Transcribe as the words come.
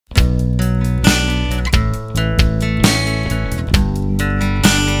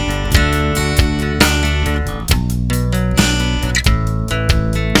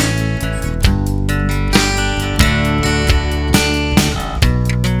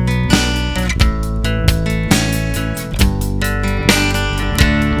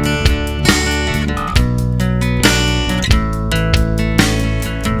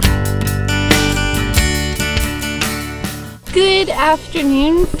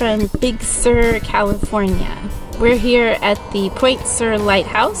afternoon from Big Sur, California. We're here at the Point Sur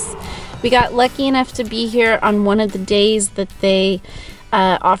Lighthouse. We got lucky enough to be here on one of the days that they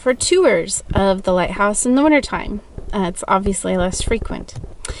offer tours of the lighthouse in the wintertime. It's obviously less frequent.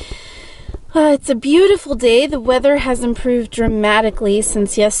 It's a beautiful day. The weather has improved dramatically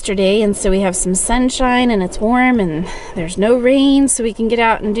since yesterday, and so we have some sunshine and it's warm and there's no rain, so we can get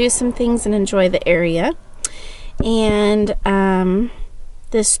out and do some things and enjoy the area. And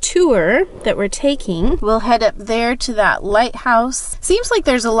this tour that we're taking, we'll head up there to that lighthouse. Seems like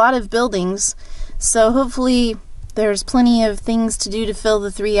there's a lot of buildings, so hopefully there's plenty of things to do to fill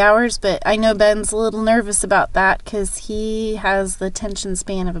the 3 hours, but I know Ben's a little nervous about that because he has the attention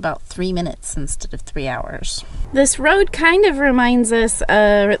span of about 3 minutes instead of 3 hours. This road kind of reminds us,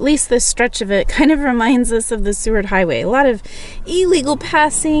 or at least this stretch of it, kind of reminds us of the Seward Highway. A lot of illegal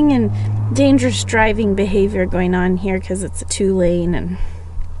passing and dangerous driving behavior going on here because it's a 2-lane and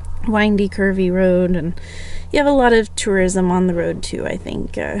windy, curvy road, and you have a lot of tourism on the road too, I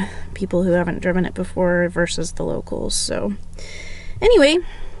think. People who haven't driven it before versus the locals. So anyway,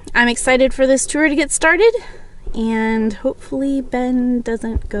 I'm excited for this tour to get started, and hopefully Ben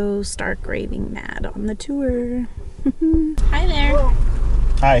doesn't go stark raving mad on the tour. Hi there. Hello.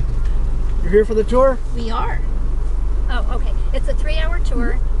 Hi. You're here for the tour? We are. Oh, okay. It's a 3-hour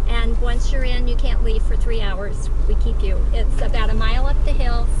tour, and once you're in, you can't leave for 3 hours. We keep you. It's about a mile up the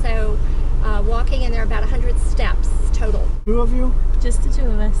hill, so walking, and there are about 100 steps total. 2 of you? Just the 2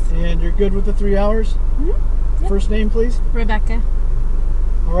 of us. And you're good with the 3 hours? Mm-hmm. Yep. First name, please? Rebecca.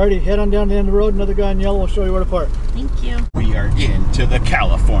 Alrighty, head on down to the end of the road. Another guy in yellow will show you where to park. Thank you. We are into the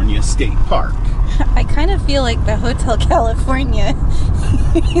California State Park. I kind of feel like the Hotel California.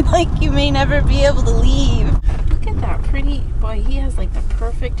 Like you may never be able to leave. Look at that pretty boy. He has like the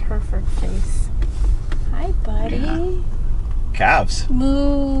perfect Hereford face. Hi, buddy. Yeah. Calves.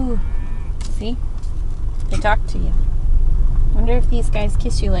 Moo. See? They talk to you. Wonder if these guys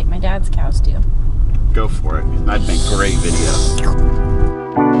kiss you like my dad's cows do. Go for it. I'd make great videos.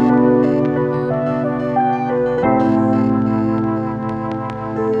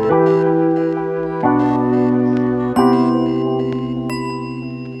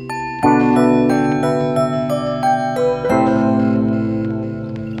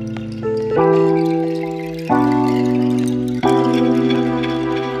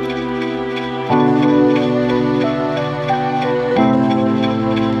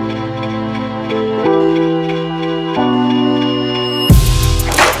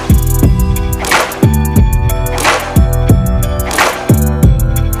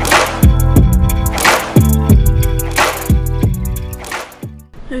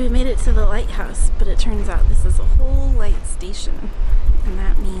 We made it to the lighthouse, but it turns out this is a whole light station, and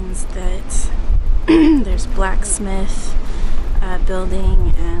that means that there's blacksmith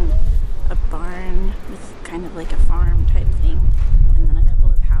building and a barn with kind of like a farm type thing, and then a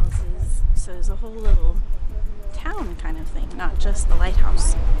couple of houses. So there's a whole little town kind of thing, not just the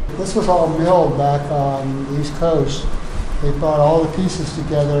lighthouse. This was all milled back on the East Coast. They brought all the pieces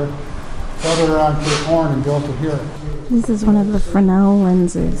together, brought it around Cape Horn, and built it here. This is one of the Fresnel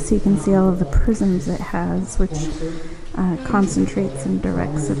lenses, so you can see all of the prisms it has, which concentrates and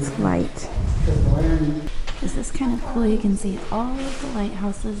directs its light. This is kind of cool. You can see all of the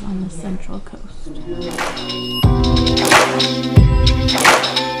lighthouses on the Central Coast.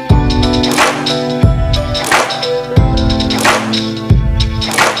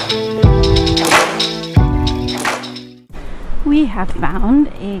 We have found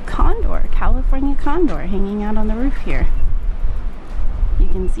a condor, California condor, hanging out on the roof here. You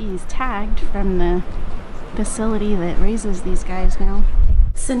can see he's tagged from the facility that raises these guys now.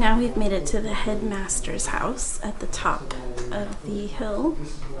 So now we've made it to the headmaster's house at the top of the hill.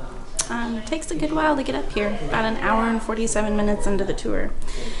 It takes a good while to get up here, about an hour and 47 minutes into the tour.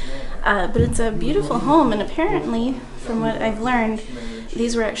 But it's a beautiful home, and apparently, from what I've learned,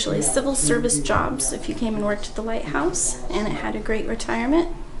 these were actually civil service jobs if you came and worked at the lighthouse, and it had a great retirement.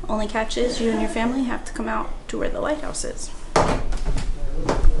 Only catch is you and your family have to come out to where the lighthouse is.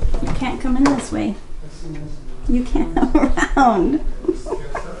 You can't come in this way. You can't come around.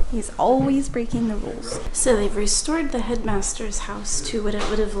 He's always breaking the rules. So they've restored the headmaster's house to what it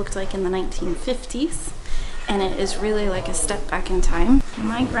would have looked like in the 1950s. And it is really like a step back in time.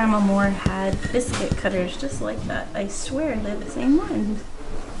 My grandma Moore had biscuit cutters just like that. I swear they're the same ones.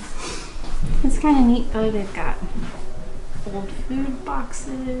 It's kind of neat though. They've got old food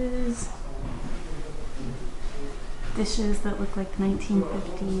boxes, dishes that look like the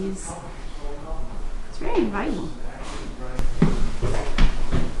 1950s. It's very inviting.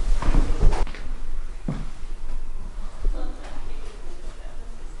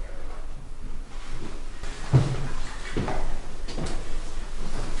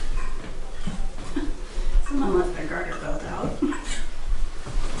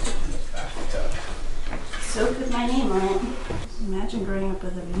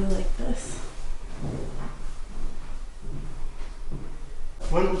 a view like this.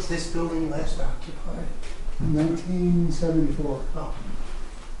 When was this building last occupied? 1974. Oh.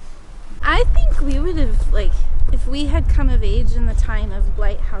 I think we would have, like, if we had come of age in the time of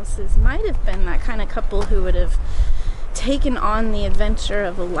lighthouses, might have been that kind of couple who would have taken on the adventure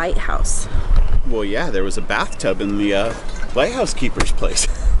of a lighthouse. Well, yeah, there was a bathtub in the lighthouse keeper's place.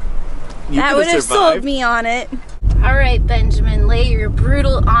 That would have sold me on it. All right, Benjamin, lay your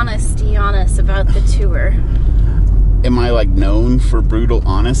brutal honesty on us about the tour. Am I like known for brutal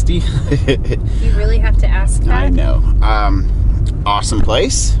honesty? You really have to ask that? I know. Awesome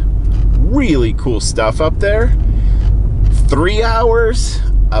place. Really cool stuff up there. 3 hours,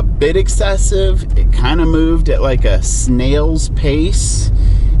 a bit excessive. It kind of moved at like a snail's pace.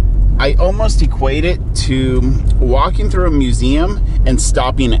 I almost equate it to walking through a museum and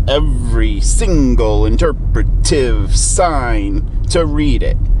stopping every single interpretive sign to read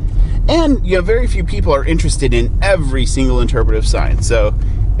it. And, you know, very few people are interested in every single interpretive sign. So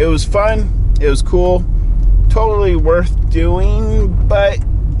it was fun. It was cool. Totally worth doing, but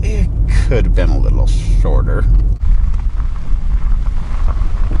it could have been a little shorter.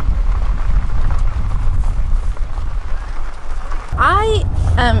 I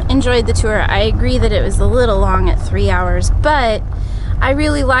enjoyed the tour. I agree that it was a little long at 3 hours, but I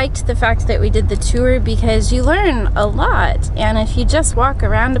really liked the fact that we did the tour because you learn a lot, and if you just walk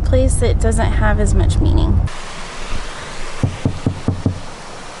around a place, it doesn't have as much meaning.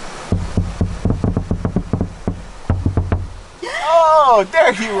 Oh,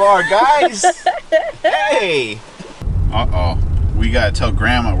 there you are, guys. Hey. Uh-oh. We gotta tell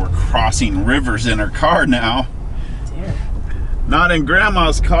Grandma we're crossing rivers in her car now. Dear. Not in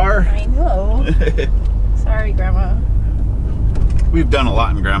Grandma's car. I know. Sorry, Grandma. We've done a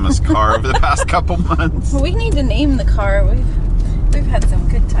lot in Grandma's car over the past couple months. We need to name the car. We've had some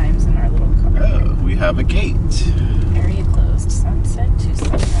good times in our little car. Oh, we have a gate. Area closed. Sunset to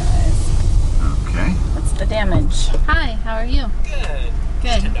sunrise. Okay. What's the damage? Hi, how are you? Good.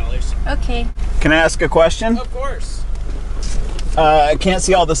 Good. $10. Okay. Can I ask a question? Of course. I can't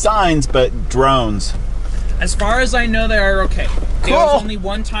see all the signs, but drones. As far as I know, they are okay. There Cool. was only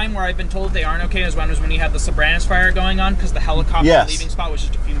one time where I've been told they aren't okay. Was when you had the Sobranis fire going on because the helicopter Yes. leaving spot was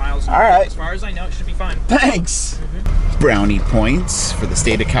just a few miles away. All right. As far as I know, it should be fine. Thanks. Brownie points for the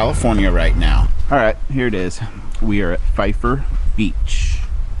state of California right now. All right, here it is. We are at Pfeiffer Beach.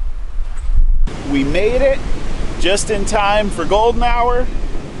 We made it just in time for golden hour.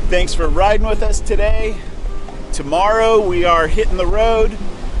 Thanks for riding with us today. Tomorrow we are hitting the road,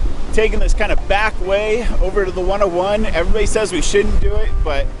 taking this kind of back way over to the 101. Everybody says we shouldn't do it,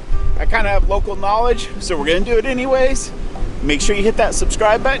 but I kind of have local knowledge, so we're gonna do it anyways. Make sure you hit that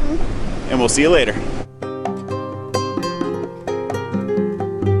subscribe button, and we'll see you later.